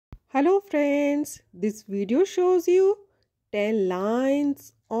Hello friends, this video shows you 10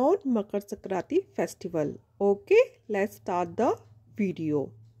 lines on Makar Sankranti festival. Okay, let's start the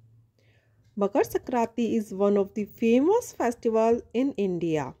video. Makar Sankranti is one of the famous festivals in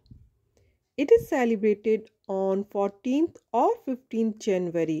India. It is celebrated on 14th or 15th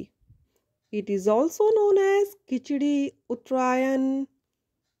January. It is also known as Khichadi, Uttarayan.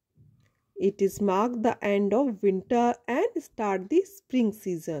 It is marked the end of winter and start the spring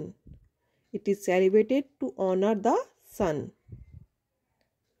season. It is celebrated to honor the sun.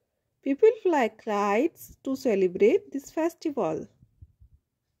 People fly kites to celebrate this festival.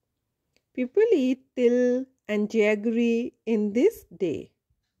 People eat til and jaggery in this day.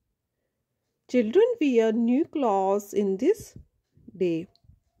 Children wear new clothes in this day.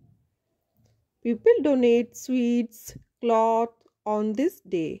 People donate sweets, cloth on this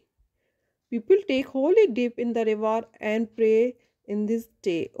day. People take holy dip in the river and pray in this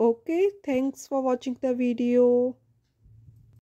day. Okay, thanks for watching the video.